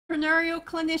Entrepreneurial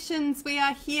clinicians, we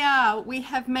are here. We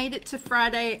have made it to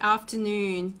Friday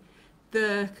afternoon,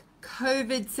 the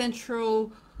COVID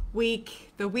central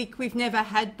week, the week we've never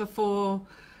had before,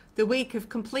 the week of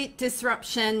complete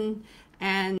disruption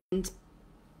and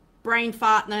brain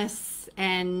fartness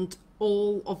and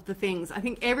all of the things. I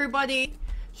think everybody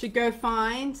should go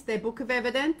find their book of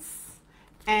evidence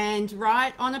and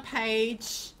write on a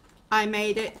page, I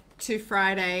made it to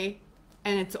Friday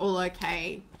and it's all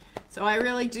okay. So I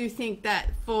really do think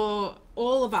that for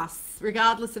all of us,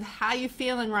 regardless of how you're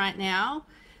feeling right now,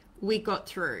 we got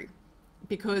through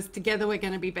because together we're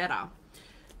going to be better.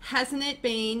 Hasn't it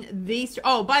been these?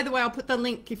 Oh, by the way, I'll put the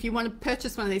link if you want to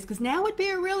purchase one of these, because now would be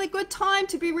a really good time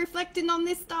to be reflecting on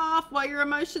this stuff while your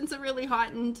emotions are really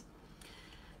heightened.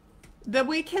 The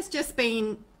week has just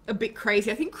been a bit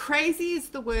crazy. I think crazy is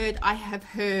the word I have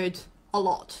heard a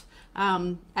lot.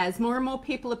 As more and more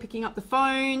people are picking up the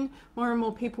phone, more and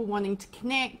more people wanting to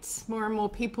connect, more and more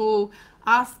people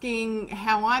asking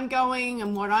how I'm going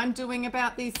and what I'm doing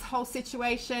about this whole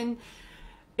situation.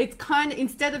 It's kind of,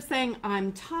 instead of saying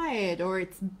I'm tired or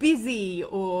it's busy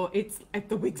or it's like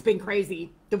the week's been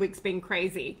crazy, the week's been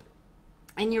crazy.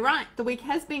 And you're right, the week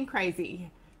has been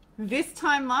crazy. This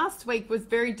time last week was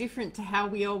very different to how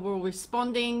we all were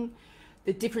responding.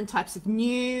 The different types of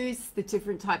news, the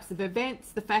different types of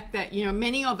events, the fact that, you know,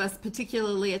 many of us,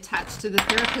 particularly attached to the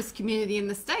therapist community in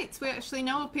the States, we actually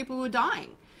know of people who are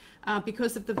dying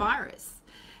because of the virus.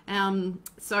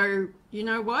 So, you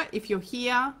know what, if you're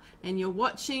here and you're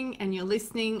watching and you're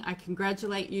listening, I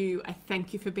congratulate you. I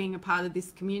thank you for being a part of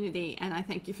this community, and I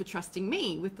thank you for trusting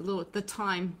me with the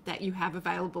time that you have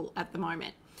available at the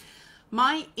moment.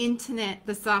 My internet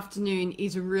this afternoon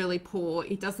is really poor.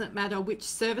 It doesn't matter which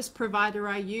service provider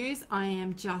I use, I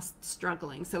am just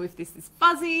struggling. So if this is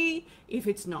fuzzy, if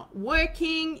it's not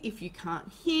working, if you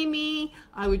can't hear me,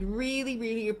 I would really,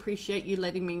 really appreciate you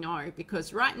letting me know,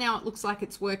 because right now it looks like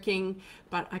it's working,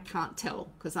 but I can't tell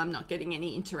because I'm not getting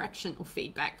any interaction or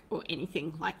feedback or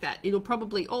anything like that. It'll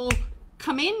probably all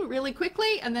come in really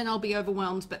quickly and then I'll be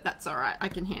overwhelmed, but that's all right. I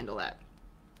can handle that.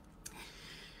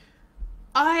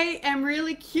 I am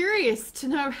really curious to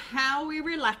know how we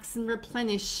relax and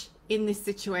replenish in this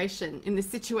situation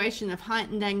of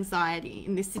heightened anxiety,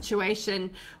 in this situation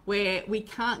where we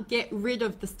can't get rid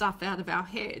of the stuff out of our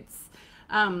heads.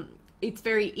 It's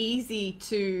very easy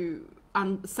to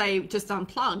say just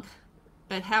unplug,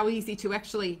 but how easy to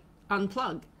actually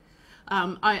unplug?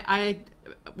 I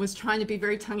was trying to be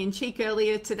very tongue-in-cheek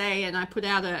earlier today, and I put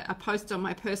out a post on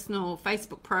my personal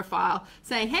Facebook profile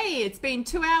saying, hey, it's been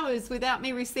 2 hours without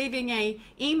me receiving an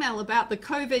email about the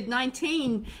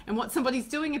COVID-19 and what somebody's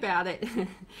doing about it.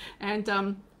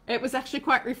 And it was actually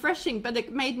quite refreshing, but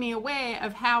it made me aware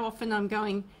of how often I'm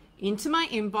going into my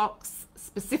inbox,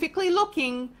 specifically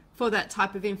looking for that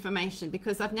type of information,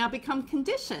 because I've now become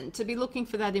conditioned to be looking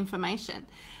for that information.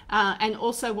 And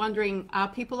also wondering, are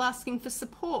people asking for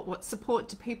support? What support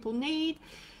do people need?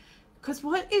 Because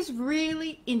what is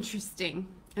really interesting,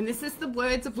 and this is the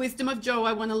words of wisdom of Joe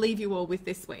I want to leave you all with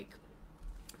this week,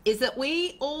 is that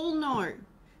we all know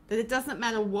that it doesn't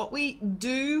matter what we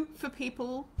do for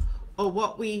people or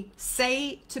what we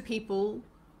say to people,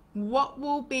 what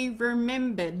will be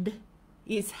remembered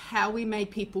is how we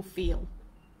made people feel.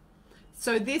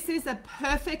 So this is a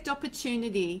perfect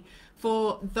opportunity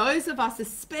for those of us,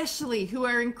 especially who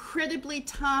are incredibly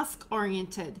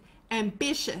task-oriented,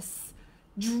 ambitious,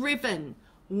 driven,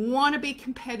 want to be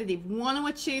competitive, want to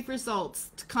achieve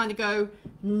results, to kind of go,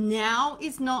 now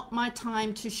is not my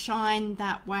time to shine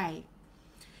that way.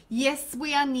 Yes,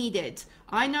 we are needed.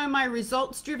 I know my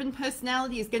results-driven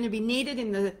personality is going to be needed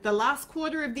in the last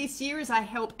quarter of this year as I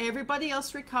help everybody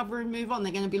else recover and move on.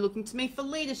 They're going to be looking to me for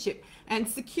leadership and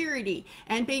security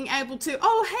and being able to,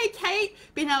 oh, hey, Kate,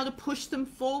 being able to push them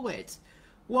forward.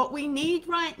 What we need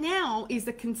right now is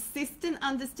a consistent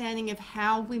understanding of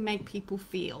how we make people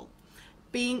feel,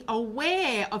 being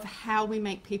aware of how we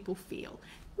make people feel.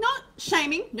 Not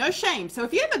shaming, no shame. So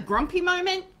if you have a grumpy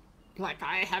moment, like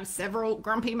I have several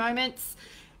grumpy moments,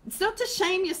 it's not to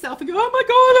shame yourself and go, oh my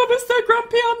God, I was so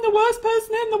grumpy, I'm the worst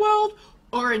person in the world.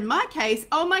 Or in my case,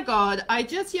 oh my God, I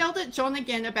just yelled at John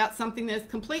again about something that's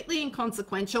completely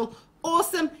inconsequential.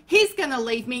 Awesome, he's gonna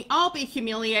leave me, I'll be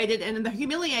humiliated, and the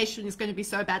humiliation is gonna be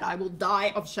so bad I will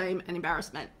die of shame and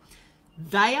embarrassment.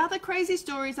 They are the crazy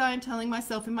stories I am telling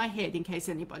myself in my head, in case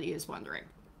anybody is wondering.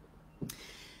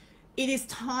 It is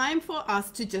time for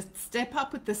us to just step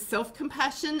up with the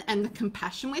self-compassion and the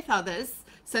compassion with others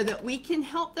so that we can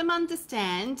help them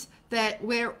understand that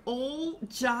we're all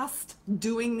just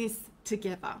doing this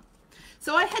together.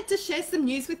 So I had to share some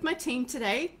news with my team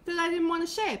today that I didn't want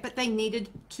to share, but they needed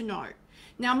to know.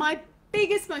 Now, my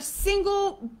biggest, most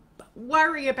single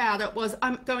worry about it was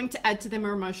I'm going to add to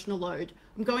their emotional load.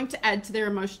 I'm going to add to their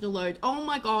emotional load. Oh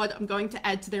my God, I'm going to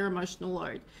add to their emotional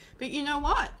load. But you know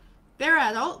what? They're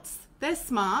adults. They're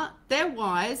smart. They're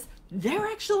wise. They're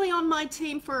actually on my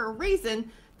team for a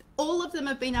reason. All of them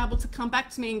have been able to come back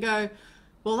to me and go,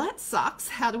 well, that sucks.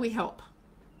 How do we help?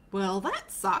 Well,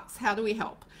 that sucks. How do we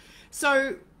help?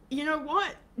 So, you know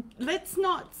what? Let's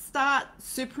not start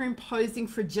superimposing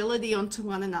fragility onto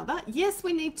one another. Yes,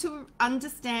 we need to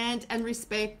understand and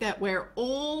respect that we're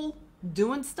all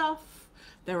doing stuff.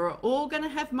 There are all going to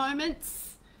have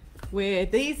moments where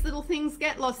these little things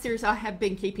get lost. Seriously, I have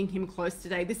been keeping him close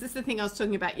today. This is the thing I was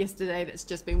talking about yesterday that's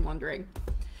just been wandering.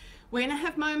 We're going to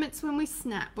have moments when we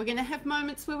snap. We're going to have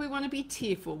moments where we want to be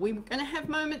tearful. We're going to have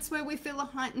moments where we feel a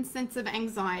heightened sense of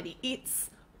anxiety. It's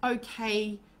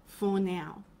okay for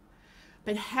now.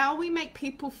 But how we make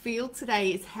people feel today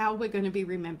is how we're going to be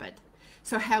remembered.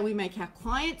 So how we make our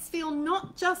clients feel,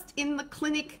 not just in the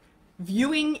clinic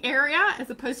viewing area as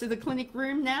opposed to the clinic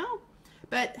room now,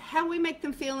 but how we make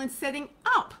them feel in setting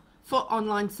up for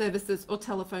online services or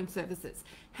telephone services.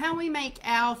 How we make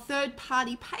our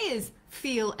third-party payers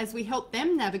feel as we help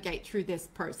them navigate through this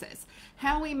process.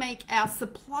 How we make our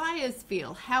suppliers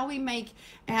feel. How we make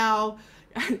our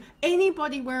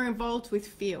anybody we're involved with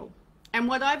feel. And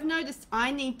what I've noticed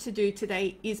I need to do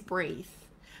today is breathe.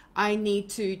 I need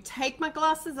to take my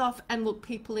glasses off and look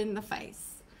people in the face.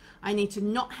 I need to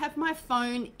not have my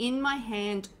phone in my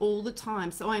hand all the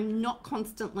time so I'm not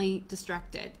constantly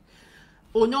distracted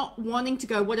or not wanting to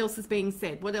go, what else is being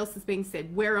said? What else is being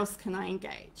said? Where else can I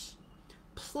engage?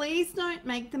 Please don't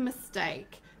make the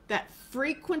mistake that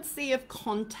frequency of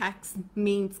contacts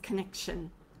means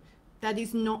connection. That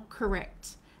is not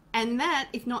correct. And that,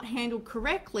 if not handled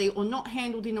correctly or not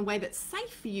handled in a way that's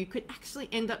safe for you, could actually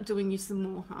end up doing you some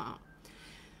more harm.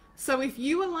 So if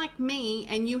you are like me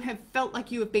and you have felt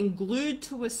like you have been glued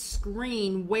to a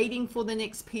screen waiting for the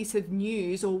next piece of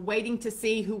news or waiting to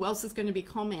see who else is going to be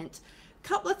comment, a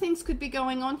couple of things could be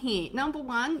going on here. Number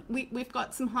one, we've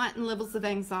got some heightened levels of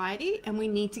anxiety and we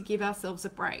need to give ourselves a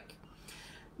break.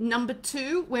 Number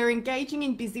two, we're engaging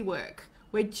in busy work.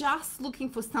 We're just looking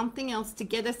for something else to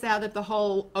get us out of the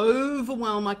whole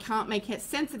overwhelm. I can't make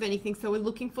sense of anything. So we're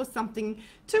looking for something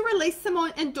to release some more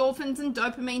endorphins and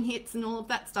dopamine hits and all of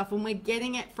that stuff. And we're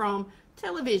getting it from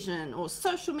television or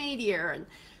social media. And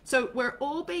so we're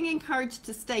all being encouraged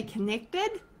to stay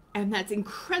connected. And that's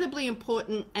incredibly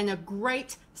important and a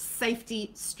great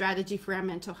safety strategy for our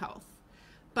mental health.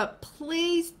 But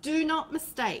please do not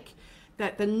mistake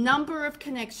that the number of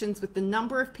connections with the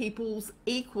number of people's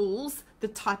equals the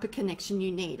type of connection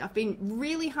you need. I've been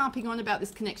really harping on about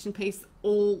this connection piece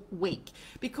all week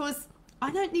because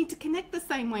I don't need to connect the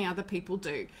same way other people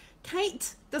do.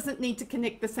 Kate doesn't need to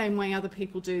connect the same way other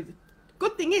people do.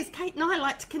 Good thing is Kate and I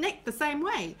like to connect the same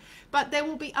way, but there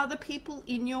will be other people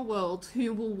in your world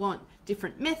who will want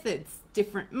different methods,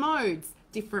 different modes,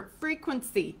 different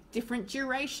frequency, different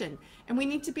duration, and we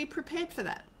need to be prepared for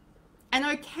that and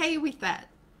okay with that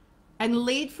and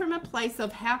lead from a place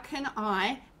of how can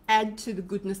I add to the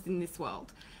goodness in this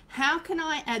world? How can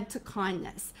I add to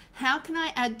kindness? How can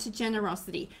I add to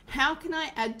generosity? How can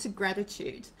I add to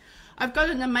gratitude? I've got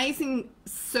an amazing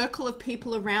circle of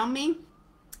people around me,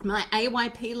 my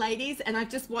AYP ladies, and I've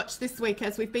just watched this week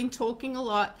as we've been talking a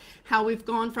lot how we've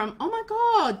gone from, oh my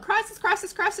God, crisis,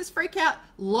 crisis, crisis, freak out,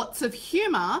 lots of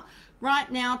humor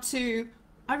right now to,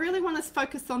 I really want us to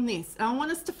focus on this, and I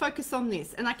want us to focus on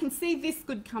this, and I can see this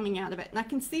good coming out of it, and I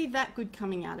can see that good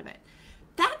coming out of it.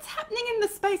 That's happening in the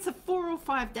space of 4 or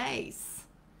 5 days.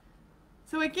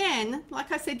 So again,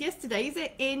 like I said yesterday, is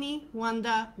it any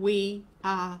wonder we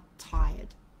are tired?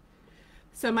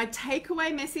 So my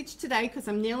takeaway message today, because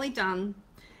I'm nearly done,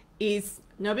 is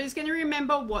nobody's going to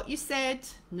remember what you said,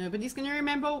 nobody's going to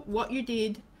remember what you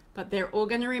did, but they're all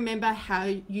going to remember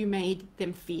how you made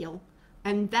them feel.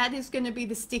 And that is going to be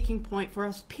the sticking point for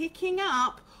us picking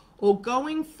up or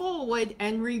going forward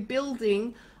and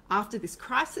rebuilding after this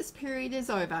crisis period is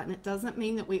over. And it doesn't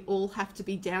mean that we all have to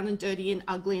be down and dirty and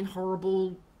ugly and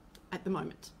horrible at the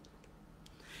moment.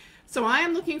 So I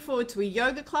am looking forward to a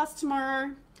yoga class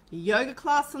tomorrow, a yoga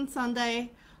class on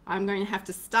Sunday. I'm going to have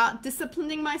to start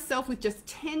disciplining myself with just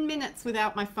 10 minutes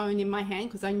without my phone in my hand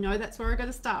because I know that's where I got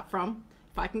to start from.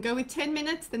 If I can go with 10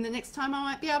 minutes, then the next time I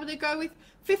might be able to go with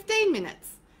 15 minutes.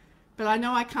 But I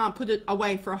know I can't put it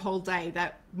away for a whole day.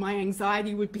 That my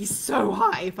anxiety would be so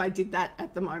high if I did that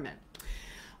at the moment.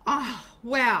 Ah,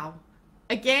 wow.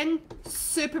 again,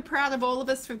 super proud of all of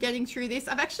us for getting through this.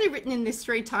 I've actually written in this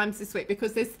 3 times this week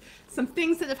because there's some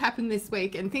things that have happened this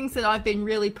week and things that I've been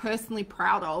really personally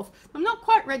proud of. I'm not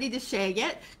quite ready to share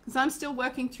yet because I'm still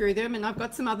working through them, and I've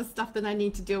got some other stuff that I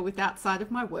need to deal with outside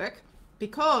of my work,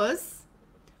 because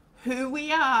who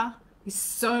we are is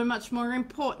so much more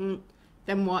important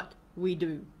than what we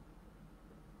do.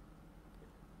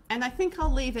 And I think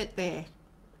I'll leave it there.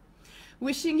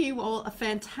 Wishing you all a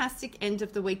fantastic end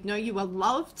of the week. Know you are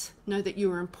loved. Know that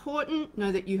you are important.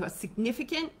 Know that you are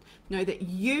significant. Know that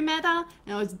you matter.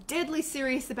 And I was deadly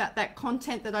serious about that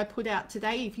content that I put out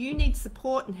today. If you need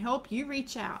support and help, you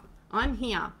reach out. I'm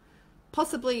here.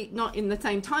 Possibly not in the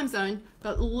same time zone,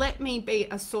 but let me be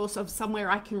a source of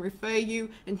somewhere I can refer you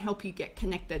and help you get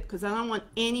connected, because I don't want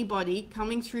anybody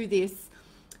coming through this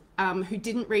who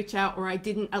didn't reach out, or I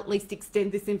didn't at least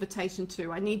extend this invitation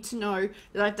to. I need to know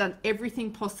that I've done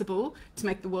everything possible to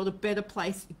make the world a better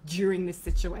place during this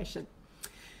situation.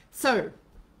 So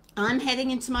I'm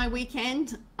heading into my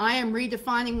weekend. I am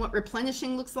redefining what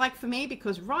replenishing looks like for me,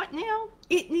 because right now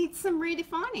it needs some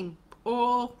redefining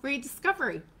or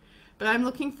rediscovery. But I'm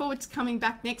looking forward to coming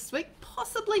back next week.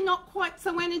 Possibly not quite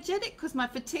so energetic because my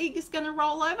fatigue is going to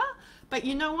roll over. But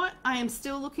you know what? I am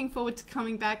still looking forward to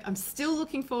coming back. I'm still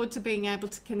looking forward to being able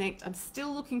to connect. I'm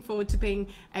still looking forward to being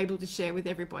able to share with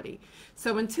everybody.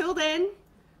 So until then,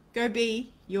 go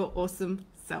be your awesome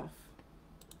self.